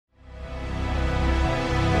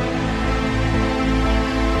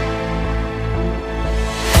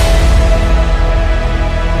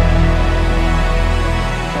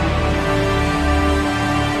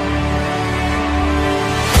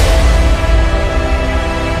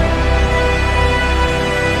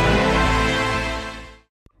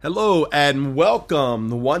Hello and welcome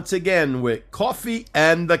once again with Coffee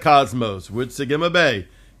and the Cosmos with Sagima Bay.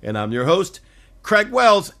 And I'm your host, Craig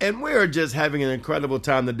Wells, and we're just having an incredible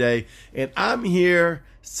time today. And I'm here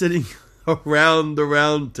sitting around the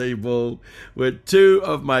round table with two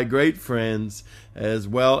of my great friends, as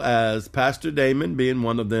well as Pastor Damon being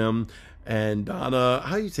one of them, and Donna,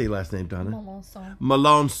 how do you say your last name, Donna? Melanson.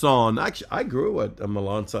 Melanson. Actually, I grew up at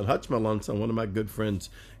Melanson. Hutch Melanson, one of my good friends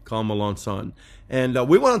called Melanson. And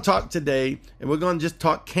we want to talk today, and we're going to just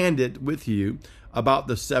talk candid with you about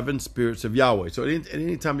the seven spirits of Yahweh. So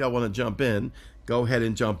anytime y'all want to jump in, go ahead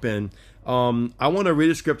and jump in. I want to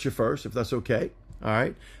read a scripture first, if that's okay. All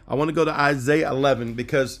right. I want to go to Isaiah 11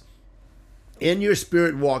 because in your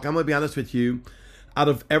spirit walk, I'm going to be honest with you, out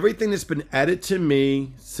of everything that's been added to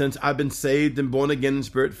me since I've been saved and born again and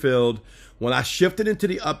spirit filled, when I shifted into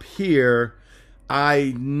the up here,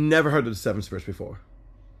 I never heard of the seven spirits before.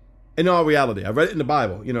 In all reality, I read it in the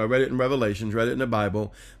Bible. I read it in Revelations, read it in the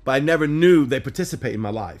Bible, but I never knew they participate in my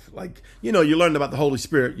life. Like, you learned about the Holy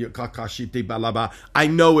Spirit. I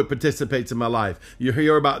know it participates in my life. You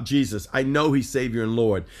hear about Jesus. I know he's Savior and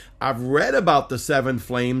Lord. I've read about the seven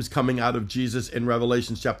flames coming out of Jesus in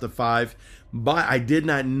Revelation chapter 5, but I did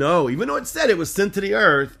not know, even though it said it was sent to the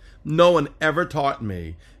earth, no one ever taught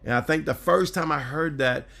me. And I think the first time I heard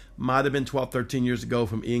that might have been 12, 13 years ago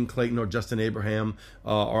from Ian Clayton or Justin Abraham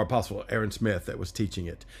or Apostle Aaron Smith that was teaching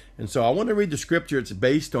it. And so I want to read the scripture it's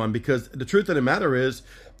based on, because the truth of the matter is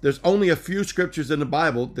there's only a few scriptures in the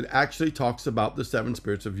Bible that actually talks about the seven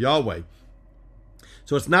spirits of Yahweh.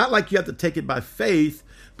 So it's not like you have to take it by faith,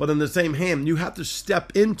 but on the same hand, you have to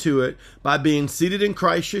step into it by being seated in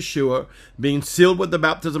Christ Yeshua, being sealed with the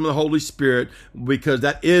baptism of the Holy Spirit, because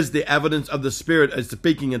that is the evidence of the Spirit as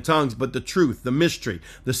speaking in tongues, but the truth, the mystery,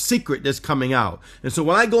 the secret that's coming out. And so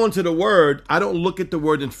when I go into the Word, I don't look at the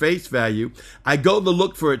Word in face value. I go to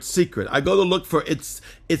look for its secret. I go to look for its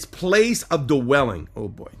place of dwelling. Oh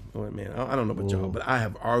boy. Oh man, I don't know about y'all, but I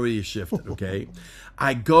have already shifted, okay?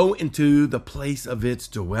 I go into the place of its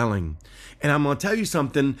dwelling. And I'm going to tell you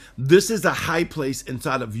something. This is a high place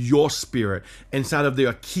inside of your spirit, inside of the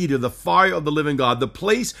Akita, the fire of the living God, the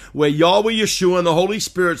place where Yahweh Yeshua and the Holy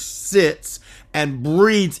Spirit sits and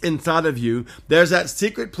breathes inside of you. There's that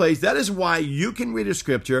secret place. That is why you can read a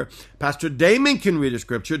scripture. Pastor Damon can read a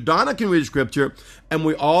scripture. Donna can read a scripture. And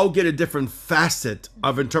we all get a different facet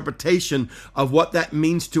of interpretation of what that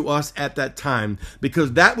means to us at that time.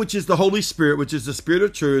 Because that which is the Holy Spirit, which is the Spirit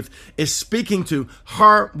of truth, is speaking to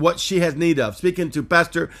her what she has need of. Speaking to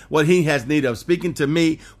Pastor what he has need of. Speaking to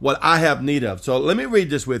me what I have need of. So let me read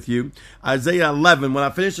this with you. Isaiah 11. When I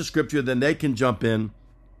finish the scripture, then they can jump in.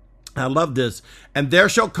 I love this. And there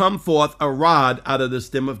shall come forth a rod out of the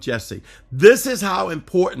stem of Jesse. This is how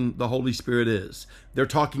important the Holy Spirit is. They're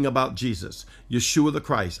talking about Jesus, Yeshua the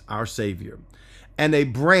Christ, our Savior. And a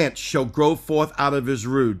branch shall grow forth out of his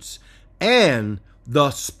roots, and the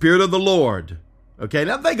Spirit of the Lord. Okay,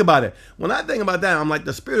 now think about it. When I think about that, I'm like,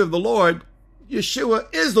 the Spirit of the Lord, Yeshua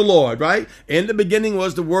is the Lord, right? In the beginning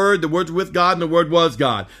was the Word was with God, and the Word was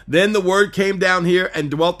God. Then the Word came down here and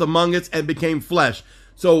dwelt among us and became flesh.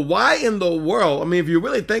 So why in the world, if you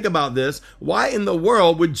really think about this, why in the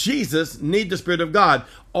world would Jesus need the Spirit of God?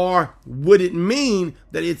 Or would it mean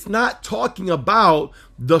that it's not talking about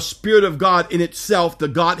the Spirit of God in itself, the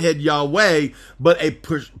Godhead Yahweh, but a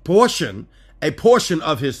portion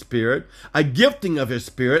of his Spirit, a gifting of his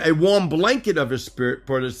Spirit, a warm blanket of his Spirit,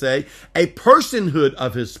 per se, a personhood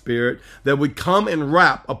of his Spirit that would come and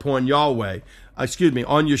wrap upon on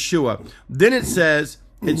Yeshua. Then it says,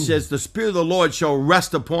 the Spirit of the Lord shall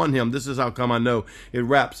rest upon him. This is how come I know it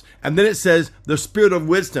wraps. And then it says, the Spirit of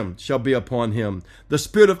wisdom shall be upon him. The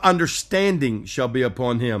Spirit of understanding shall be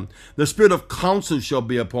upon him. The Spirit of counsel shall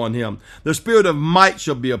be upon him. The Spirit of might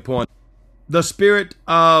shall be upon him. The Spirit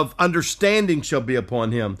of understanding shall be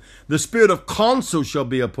upon him. The Spirit of counsel shall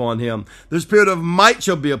be upon him. The Spirit of might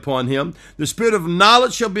shall be upon him. The Spirit of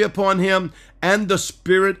knowledge shall be upon him. And the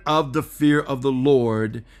Spirit of the fear of the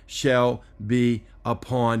Lord shall be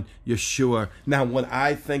upon Yeshua. Now, when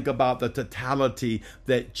I think about the totality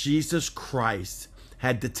that Jesus Christ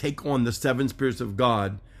had to take on the seven spirits of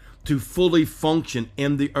God to fully function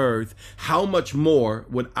in the earth, how much more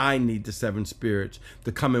would I need the seven spirits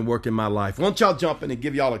to come and work in my life? Why don't y'all jump in and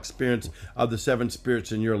give y'all experience of the seven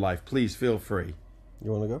spirits in your life? Please feel free.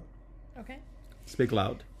 You want to go? Okay. Speak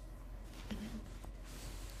loud.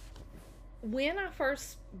 When I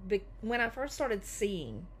first started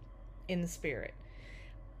seeing in the Spirit,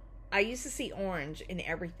 I used to see orange in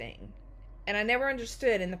everything. And I never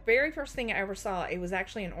understood. And the very first thing I ever saw, it was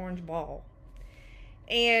actually an orange ball.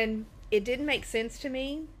 And it didn't make sense to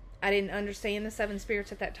me I didn't understand the seven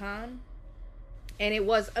spirits at that time. And it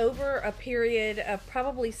was over a period of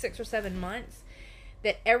probably 6 or 7 months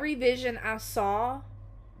that every vision I saw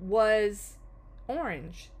was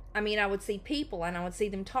orange. I mean, I would see people and I would see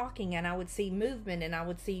them talking and I would see movement and I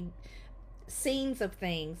would see scenes of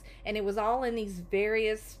things, and it was all in these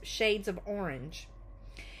various shades of orange.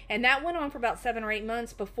 And that went on for about 7 or 8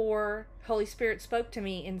 months before Holy Spirit spoke to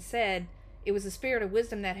me and said it was the Spirit of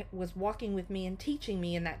wisdom that was walking with me and teaching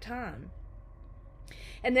me in that time.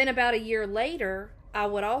 And then about a year later, I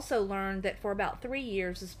would also learn that for about 3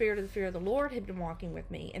 years the Spirit of the fear of the Lord had been walking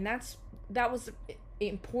with me. And that was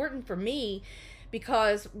important for me,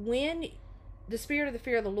 because when the Spirit of the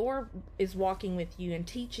fear of the Lord is walking with you and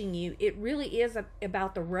teaching you, it really is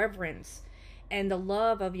about the reverence and the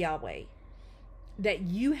love of Yahweh that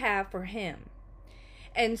you have for Him.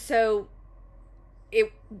 And so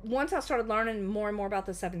once I started learning more and more about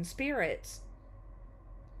the seven spirits,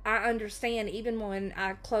 I understand even when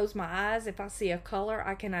I close my eyes, if I see a color,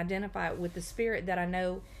 I can identify it with the spirit that I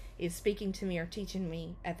know is speaking to me or teaching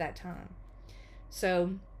me at that time.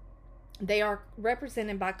 So they are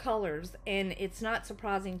represented by colors, and it's not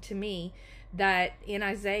surprising to me that in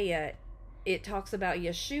Isaiah it talks about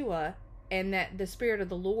Yeshua and that the Spirit of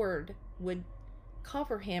the Lord would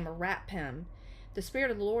cover him or wrap him. The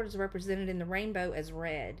Spirit of the Lord is represented in the rainbow as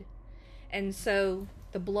red. And so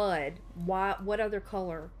the blood, what other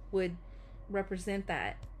color would represent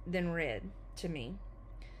that than red to me?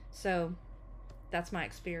 So that's my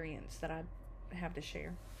experience that I have to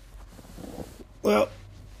share. Well,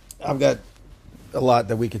 I've got a lot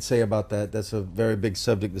that we could say about that. That's a very big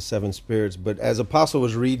subject, the seven spirits. But as Apostle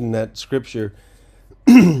was reading that scripture,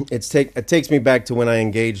 it takes me back to when I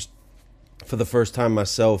engaged for the first time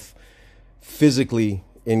myself, physically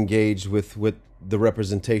engaged with what the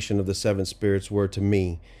representation of the seven spirits were to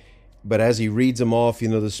me. But as he reads them off,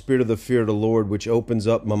 the Spirit of the fear of the Lord, which opens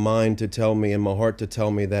up my mind to tell me and my heart to tell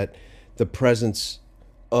me that the presence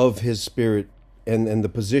of His Spirit and the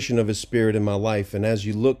position of His Spirit in my life. And as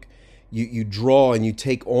you look, you draw and you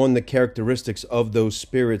take on the characteristics of those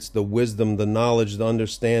spirits, the wisdom, the knowledge, the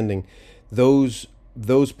understanding, those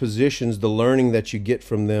positions, the learning that you get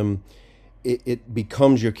from them, it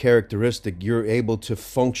becomes your characteristic. You're able to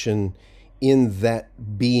function in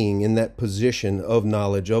that being, in that position of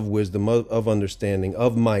knowledge, of wisdom, of understanding,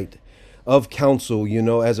 of might, of counsel.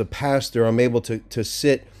 As a pastor, I'm able to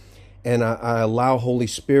sit and I allow Holy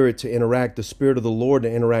Spirit to interact, the Spirit of the Lord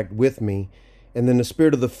to interact with me. And then the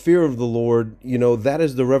Spirit of the fear of the Lord, that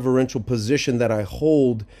is the reverential position that I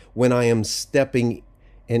hold when I am stepping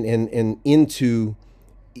and into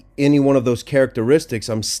any one of those characteristics.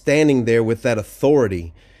 I'm standing there with that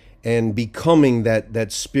authority and becoming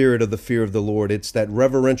that spirit of the fear of the Lord. It's that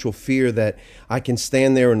reverential fear that I can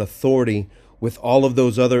stand there in authority with all of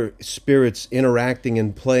those other spirits interacting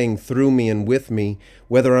and playing through me and with me,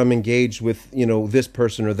 whether I'm engaged with, this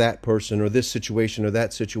person or this situation or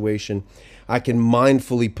that situation. I can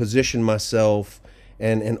mindfully position myself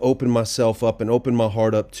and open myself up and open my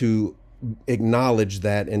heart up to acknowledge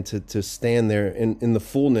that and to stand there in the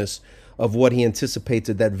fullness of what He anticipates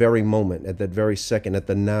at that very moment, at that very second, at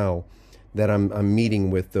the now that I'm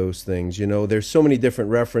meeting with those things. There's so many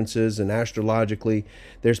different references, and astrologically,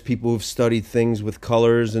 there's people who've studied things with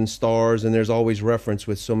colors and stars, and there's always reference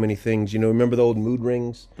with so many things. Remember the old mood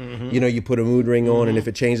rings? Mm-hmm. You put a mood ring on, and if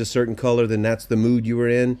it changed a certain color, then that's the mood you were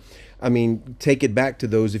in. I mean, take it back to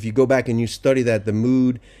those. If you go back and you study that, the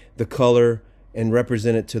mood, the color, and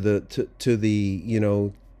represent it to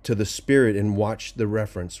the spirit, and watch the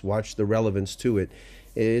reference, watch the relevance to it.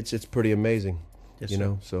 It's pretty amazing. Yes,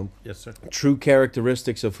 sir. So yes, sir. True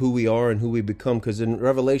characteristics of who we are and who we become. Because in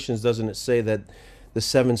Revelations, doesn't it say that the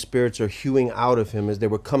seven spirits are hewing out of him as they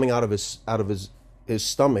were coming out of his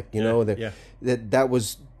stomach? That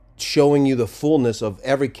was showing you the fullness of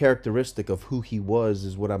every characteristic of who he was,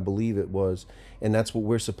 is what I believe it was, and that's what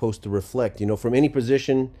we're supposed to reflect. From any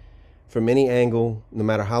position, from any angle, no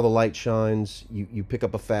matter how the light shines, you pick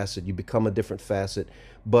up a facet, you become a different facet.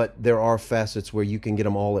 But there are facets where you can get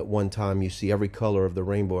them all at one time. You see every color of the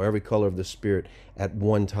rainbow, every color of the Spirit at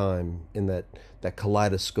one time in that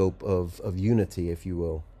kaleidoscope of unity, if you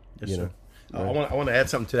will. Yes, sir. Right? I want to add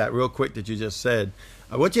something to that real quick that you just said.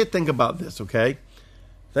 I want you to think about this, okay?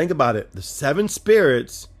 Think about it. The seven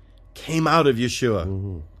spirits came out of Yeshua.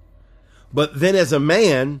 Mm-hmm. But then as a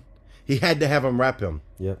man, he had to have them wrap him.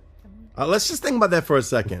 Yep. Let's just think about that for a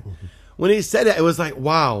second. When he said it, it was like,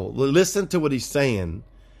 wow, listen to what he's saying.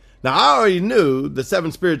 Now, I already knew the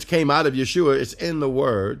seven spirits came out of Yeshua. It's in the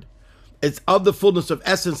Word. It's of the fullness of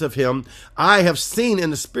essence of him. I have seen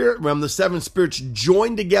in the spirit realm the seven spirits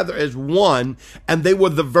joined together as one, and they were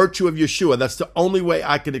the virtue of Yeshua. That's the only way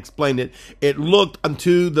I can explain it. It looked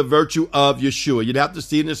unto the virtue of Yeshua. You'd have to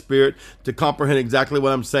see in the spirit to comprehend exactly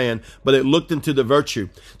what I'm saying, but it looked into the virtue.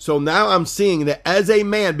 So now I'm seeing that as a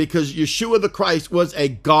man, because Yeshua the Christ was a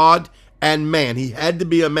God and man. He had to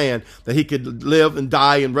be a man that he could live and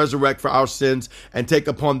die and resurrect for our sins and take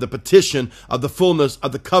upon the petition of the fullness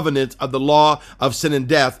of the covenant of the law of sin and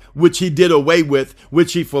death, which he did away with,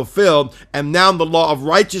 which he fulfilled. And now the law of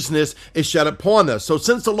righteousness is shed upon us. So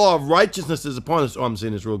since the law of righteousness is upon us, I'm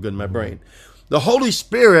seeing this real good in my brain. The Holy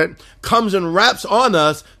Spirit comes and wraps on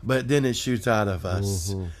us, but then it shoots out of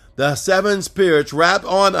us. The seven spirits wrap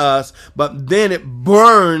on us, but then it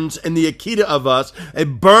burns in the Akita of us.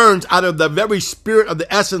 It burns out of the very spirit of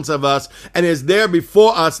the essence of us and is there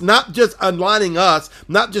before us, not just aligning us,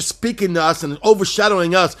 not just speaking to us and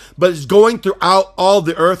overshadowing us, but it's going throughout all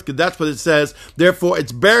the earth, because that's what it says. Therefore,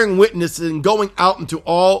 it's bearing witness and going out into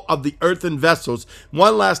all of the earthen vessels.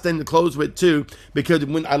 One last thing to close with, too, because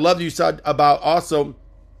when I love you said about also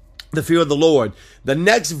the fear of the Lord. The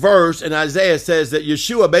next verse in Isaiah says that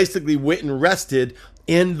Yeshua basically went and rested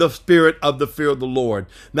in the spirit of the fear of the Lord.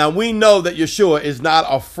 Now we know that Yeshua is not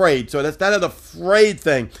afraid, so that's not an afraid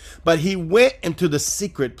thing, but he went into the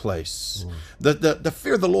secret place. The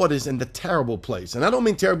fear of the Lord is in the terrible place. And I don't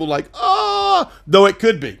mean terrible like, though it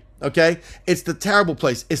could be. Okay, it's the terrible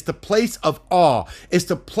place. It's the place of awe. It's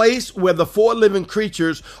the place where the four living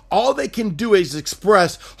creatures, all they can do is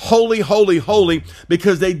express holy, holy, holy,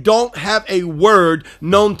 because they don't have a word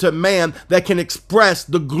known to man that can express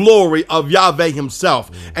the glory of Yahweh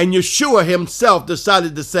himself. And Yeshua himself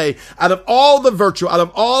decided to say, out of all the virtue, out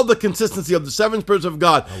of all the consistency of the seven spirits of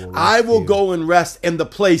God, I will go and rest in the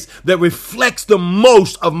place that reflects the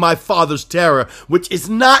most of my Father's terror, which is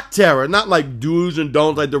not terror, not like do's and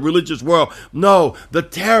don'ts, like the religious world. No, the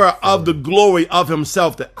terror of the glory of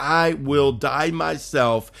himself, that I will die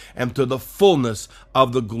myself and to the fullness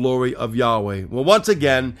of the glory of Yahweh. Well, once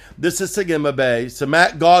again, this is Segima Bay,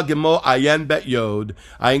 Samat Gog Gimel Ayen Bet Yod.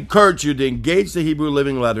 I encourage you to engage the Hebrew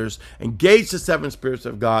Living Letters, engage the seven spirits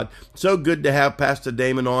of God. So good to have Pastor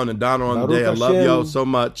Damon on and Donna on today. I love y'all so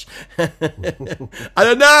much.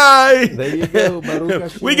 Adonai! There you go. Baruch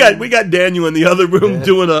Hashem. We got Daniel in the other room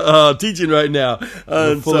doing a teaching right now.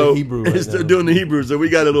 And so Hebrew right now. doing the Hebrew. So we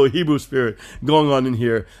got a little Hebrew spirit going on in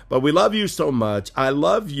here. But we love you so much. I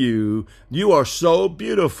love you. You are so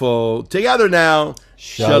beautiful. Together now.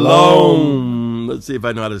 Shalom. Let's see if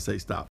I know how to say stop.